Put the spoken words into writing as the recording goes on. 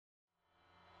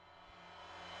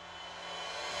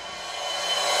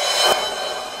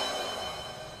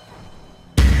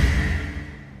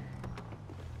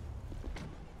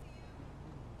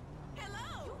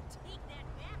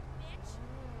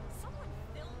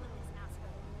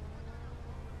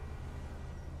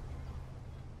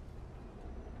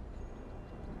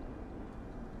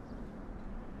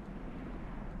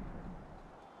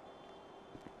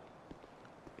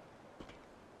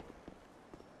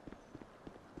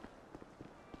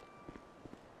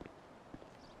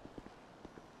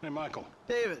Hey, Michael.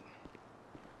 David.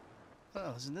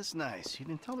 Oh, isn't this nice? You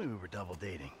didn't tell me we were double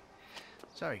dating.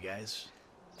 Sorry, guys.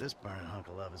 This burning hunk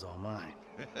of love is all mine.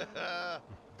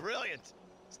 Brilliant!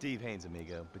 Steve Haynes,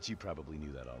 amigo, but you probably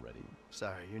knew that already.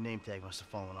 Sorry, your name tag must have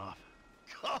fallen off.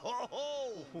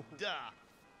 Oh, duh!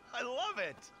 I love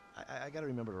it! I gotta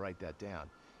remember to write that down.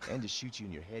 And to shoot you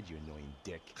in your head, you annoying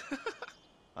dick.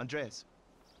 Andres,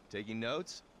 taking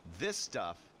notes? This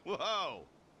stuff, whoa!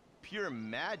 Pure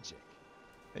magic.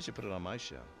 I should put it on my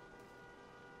show.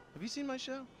 Have you seen my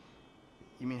show?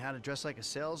 You mean how to dress like a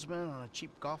salesman on a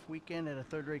cheap golf weekend at a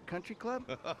third-rate country club?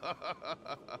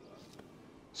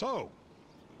 So,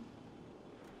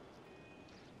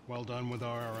 well done with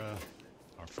our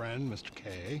friend, Mr.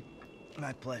 K.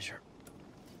 My pleasure.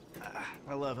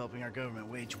 I love helping our government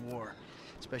wage war,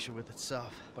 especially with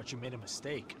itself. But you made a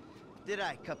mistake. Did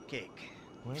I, Cupcake?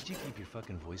 Why don't you keep your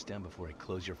fucking voice down before I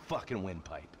close your fucking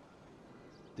windpipe?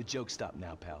 The joke stopped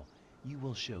now, pal. You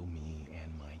will show me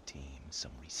and my team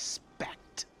some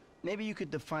respect. Maybe you could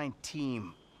define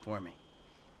team for me.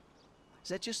 Is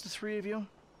that just the three of you?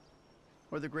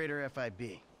 Or the greater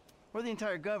FIB? Or the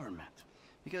entire government?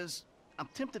 Because I'm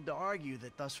tempted to argue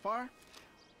that thus far,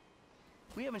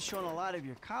 we haven't shown a lot of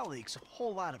your colleagues a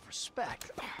whole lot of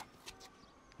respect.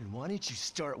 And why don't you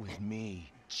start with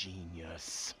me,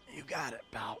 genius? You got it,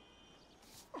 pal.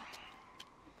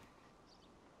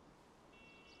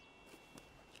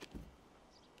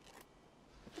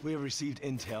 We have received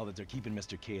intel that they're keeping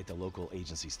Mr. K at the local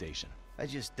agency station. I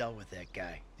just dealt with that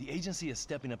guy. The agency is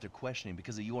stepping up their questioning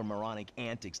because of your moronic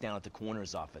antics down at the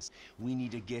coroner's office. We need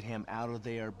to get him out of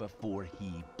there before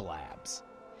he blabs.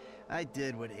 I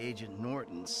did what Agent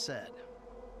Norton said.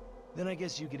 Then I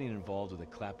guess you getting involved with a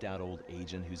clapped-out old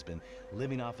agent who's been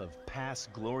living off of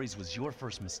past glories was your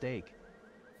first mistake.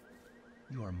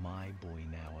 You are my boy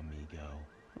now, amigo.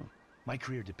 My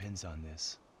career depends on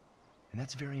this, and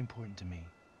that's very important to me.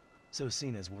 So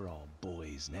seeing as we're all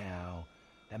boys now,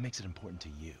 that makes it important to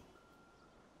you.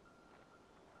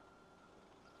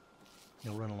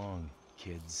 Now run along,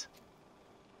 kids.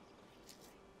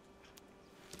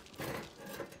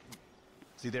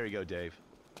 See, there you go, Dave.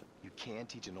 You can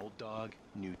teach an old dog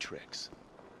new tricks.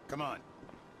 Come on.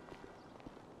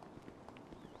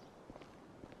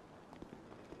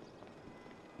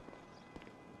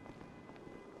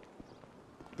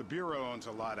 The Bureau owns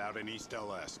a lot out in East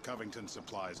LS, Covington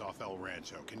Supplies off El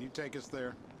Rancho. Can you take us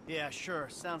there? Yeah, sure.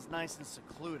 Sounds nice and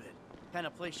secluded. Kind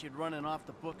of place you'd run an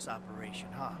off-the-books operation,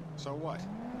 huh? So what?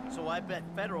 So I bet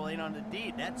federal ain't on the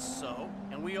deed, that's so.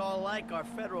 And we all like our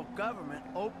federal government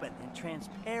open and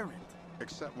transparent.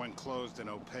 Except when closed and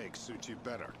opaque suits you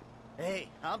better. Hey,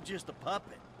 I'm just a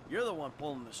puppet. You're the one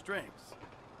pulling the strings.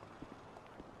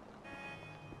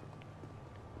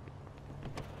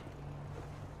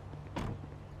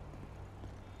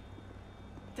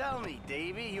 Tell me,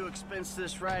 Davey, you expense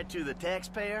this ride to the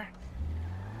taxpayer?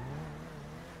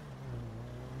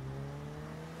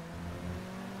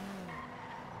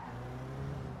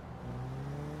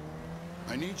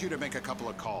 I need you to make a couple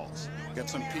of calls. Get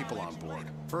some people on board.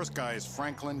 First guy is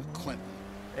Franklin Clinton.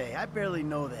 Hey, I barely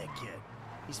know that kid.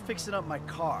 He's fixing up my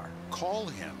car. Call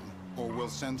him, or we'll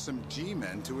send some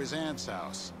G-men to his aunt's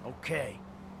house. Okay.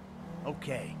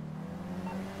 Okay.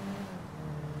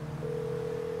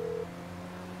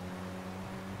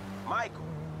 Michael,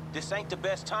 this ain't the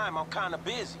best time. I'm kinda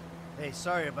busy. Hey,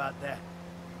 sorry about that.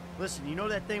 Listen, you know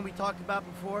that thing we talked about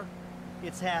before?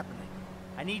 It's happening.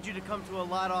 I need you to come to a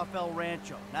lot off El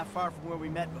Rancho, not far from where we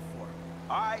met before.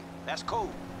 All right, that's cool.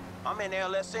 I'm in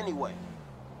LS anyway.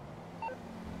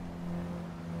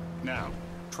 Now,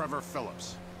 Trevor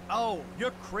Phillips. Oh,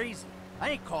 you're crazy.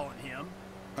 I ain't calling him.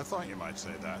 I thought you might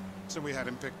say that, so we had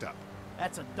him picked up.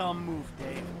 That's a dumb move,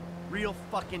 Dave. Real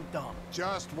fucking dumb.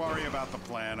 Just worry about the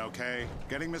plan, okay?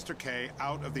 Getting Mr. K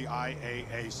out of the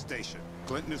IAA station.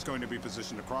 Clinton is going to be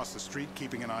positioned across the street,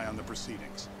 keeping an eye on the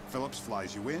proceedings. Phillips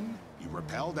flies you in, you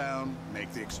rappel down,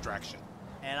 make the extraction.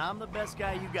 And I'm the best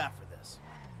guy you got for this.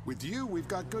 With you, we've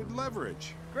got good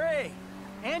leverage. Great.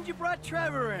 And you brought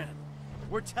Trevor in.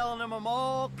 We're telling him I'm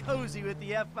all cozy with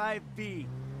the FIB.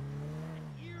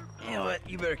 You know what?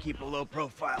 You better keep a low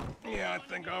profile. Yeah, I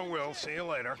think I will. See you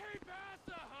later.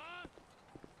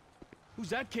 Who's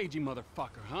that cagey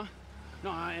motherfucker, huh?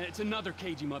 No, it's another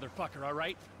cagey motherfucker, all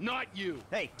right? Not you!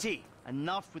 Hey, T,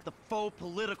 enough with the faux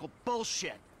political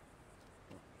bullshit.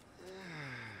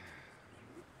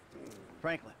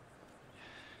 Franklin,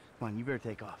 come on, you better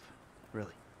take off.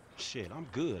 Really. Shit, I'm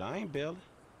good. I ain't bailing.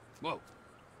 Whoa.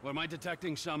 What, am I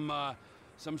detecting some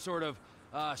sort of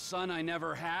son I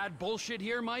never had bullshit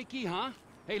here, Mikey, huh?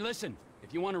 Hey, listen,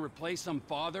 If you want to replace some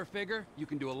father figure, you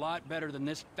can do a lot better than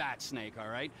this fat snake, all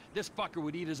right? This fucker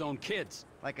would eat his own kids.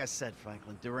 Like I said,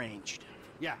 Franklin, deranged.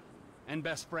 Yeah, and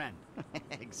best friend.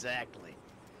 Exactly.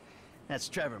 That's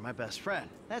Trevor, my best friend.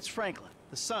 That's Franklin,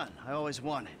 the son I always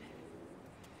wanted.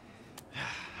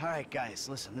 All right, guys,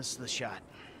 listen, this is the shot.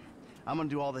 I'm gonna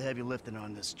do all the heavy lifting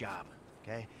on this job,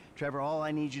 okay? Trevor, all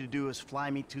I need you to do is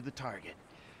fly me to the target.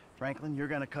 Franklin, you're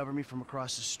gonna cover me from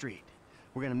across the street.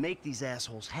 We're gonna make these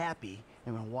assholes happy,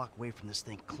 and we're gonna walk away from this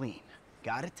thing clean.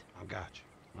 Got it? I got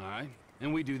you. All right?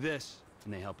 And we do this,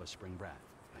 and they help us spring Brad,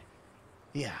 right?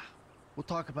 Yeah. We'll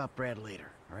talk about Brad later,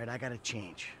 all right? I gotta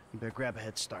change. You better grab a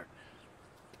head start.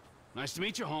 Nice to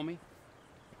meet you, homie.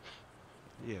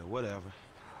 Yeah, whatever.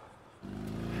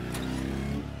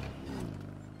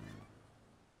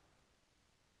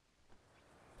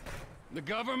 The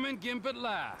government gimp at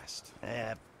last.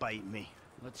 Bite me.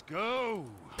 Let's go.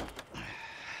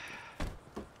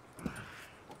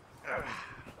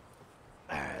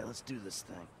 All right, let's do this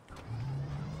thing.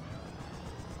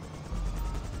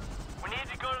 We need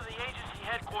to go to the agency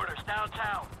headquarters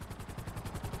downtown.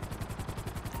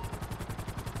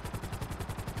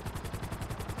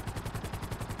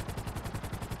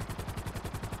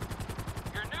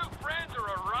 Your new friends are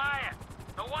a riot.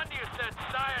 No wonder you said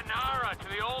sayonara to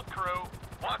the old crew.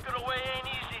 Walking away ain't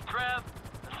easy, Trev.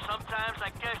 But sometimes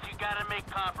I guess you gotta make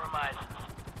compromises.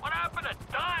 What happened to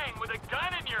dying with a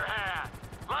gun in your hand?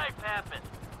 Life happened.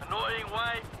 Annoying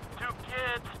wife, 2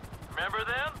 kids. Remember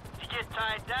them? You get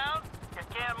tied down, you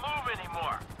can't move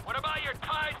anymore. What about your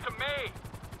ties to me?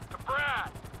 To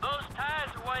Brad? Those ties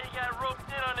are why you got roped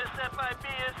in on this FIB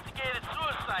instigated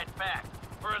suicide pact.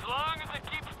 For as long as it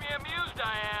keeps me amused,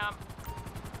 I am.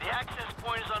 The access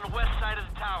point is on the west side of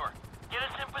the tower. Get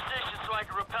us in position so I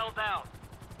can rappel down.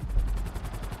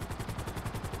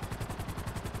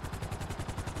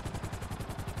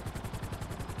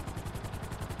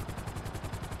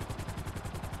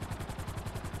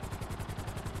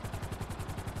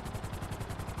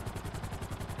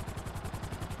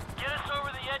 Get us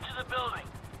over the edge of the building.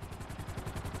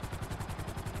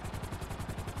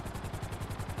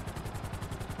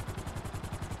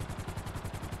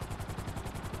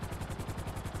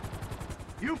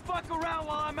 You fuck around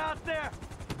while I'm out there.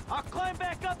 I'll climb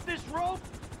back up this rope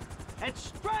and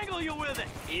strangle you with it.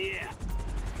 Yeah.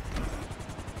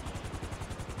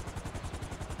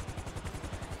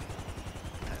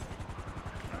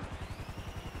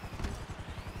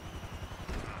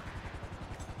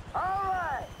 All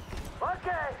right.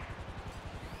 Okay.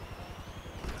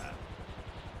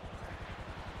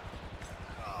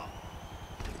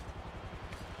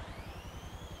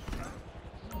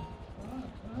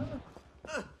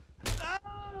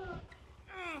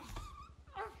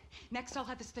 Next, I'll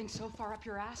have this thing so far up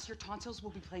your ass, your tonsils will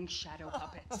be playing shadow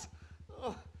puppets.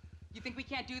 You think we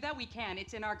can't do that? We can.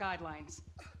 It's in our guidelines.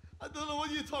 I don't know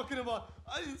what you're talking about.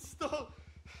 I installed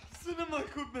cinema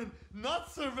equipment,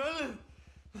 not surveillance.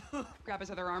 Grab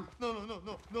his other arm. No.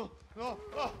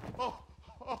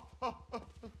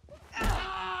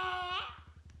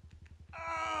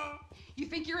 You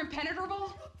think you're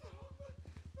impenetrable?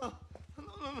 No.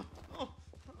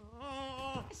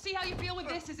 See how you feel when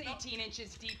this is 18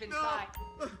 inches deep inside.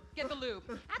 Get the lube.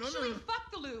 Actually,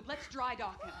 fuck the lube. Let's dry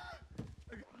dock him.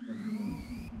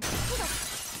 Who the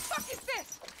fuck is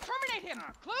this? Terminate him.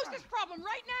 Close this problem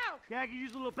right now. Yeah, I can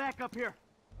use a little backup here.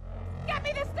 Get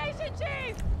me the station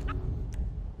chief.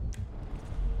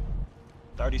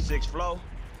 36 flow,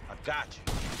 I got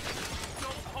you.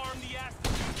 Don't harm the ass.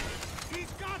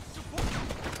 He's got support.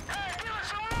 Hey, give us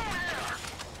some room here!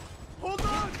 Hold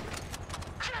on!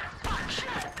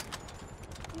 Shit!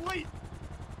 Wait!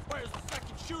 Where's the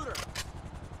second shooter?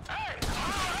 Hey,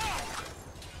 help!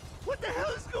 What the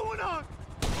hell is going on?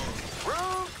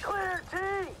 Room's clear, T!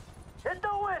 Hit the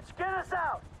witch, get us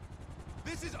out!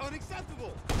 This is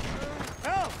unacceptable!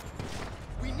 Help!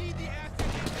 We need the asset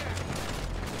in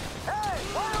there! Hey,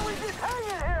 why are we just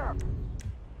hanging here?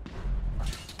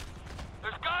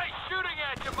 There's guys shooting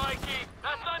at you, Mikey!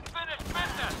 That's unfinished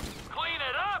business! Clean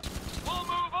it up! We'll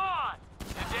move on!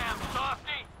 You damn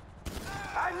softy!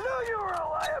 I knew you were a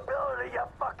liability, you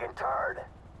fucking turd!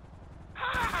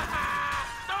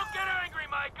 Don't get angry,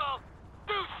 Michael!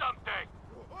 Do something!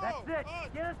 That's it.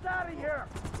 Get us out of here.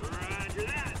 Roger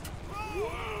that.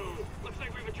 Whoa! Looks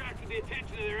like we've attracted the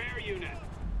attention of their air unit.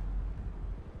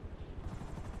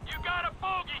 You got a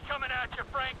bogey coming at you,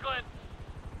 Franklin!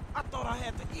 I thought I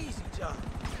had the easy job.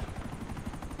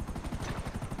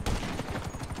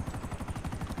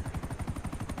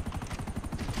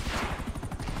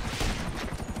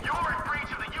 You're in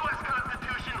breach of the U.S.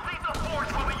 Constitution. Lethal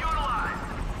force will be utilized!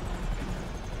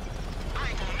 I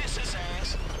ain't gonna miss his ass.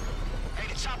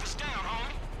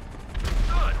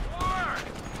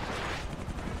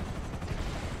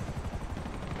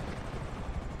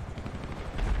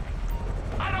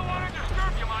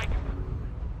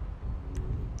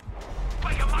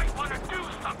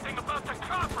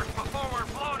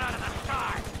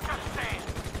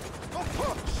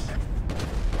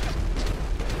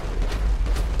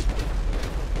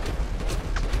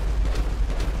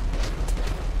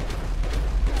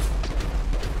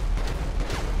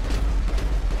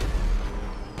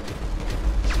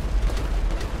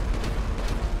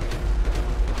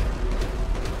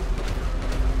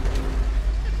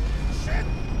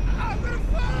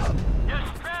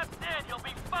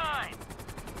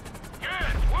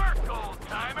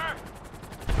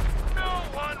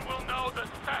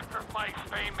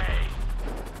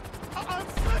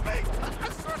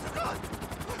 You're good.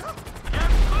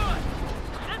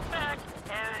 Sit back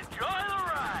and enjoy the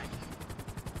ride.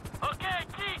 Okay,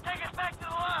 T, take us back to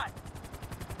the lot.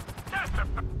 That's a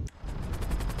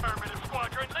affirmative,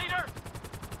 squadron leader.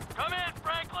 Come in,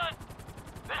 Franklin.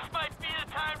 This might be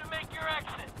the time to make your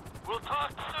exit. We'll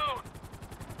talk soon.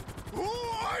 Who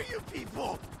are you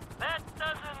people? That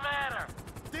doesn't matter.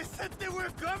 They said they were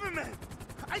government.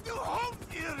 I do home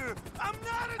theater. I'm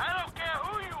not a... I don't care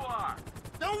who you are.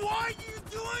 Then why are you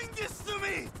doing this to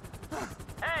me?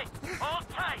 Hey, hold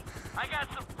tight. I got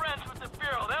some friends with the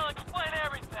Bureau. They'll explain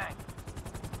everything.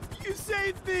 You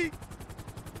saved me.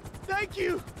 Thank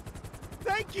you.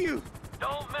 Thank you.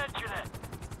 Don't mention it.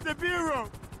 The Bureau,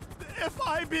 the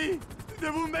FIB, they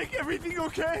will make everything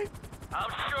okay?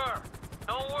 I'm sure.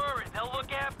 Don't worry, they'll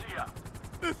look after you.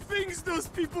 The things those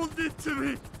people did to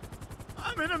me.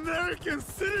 I'm an American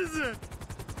citizen.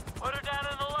 Put her down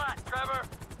in the lot, Trevor.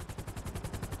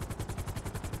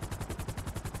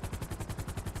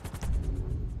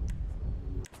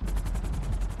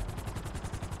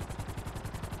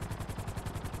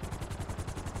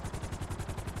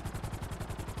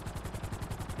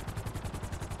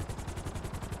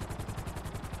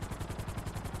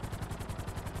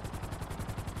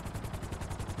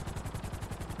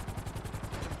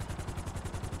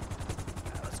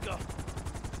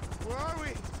 Where are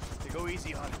we? Go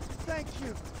easy on it. Thank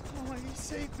you. Oh, he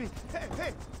saved me. Hey,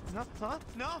 hey. No, huh?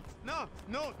 No.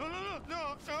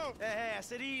 Hey, I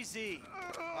said easy.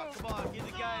 Oh, come on, give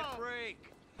the guy a break.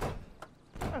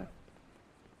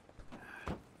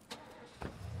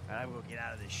 I'm gonna get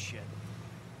out of this shit.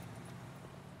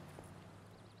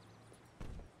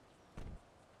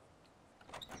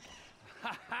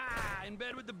 Ha ha! In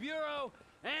bed with the Bureau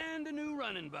and a new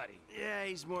running buddy. Yeah,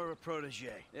 he's more of a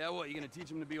protege. Yeah, what, you gonna teach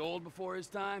him to be old before his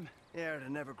time? Yeah,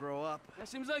 to never grow up. That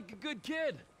seems like a good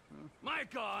kid.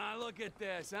 Michael, look at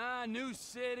this, huh? New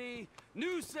city,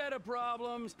 new set of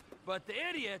problems, but the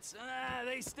idiots,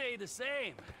 they stay the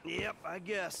same. Yep, I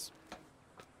guess.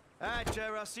 All right,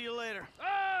 Trevor, I'll see you later.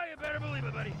 Oh, you better believe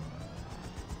it, buddy.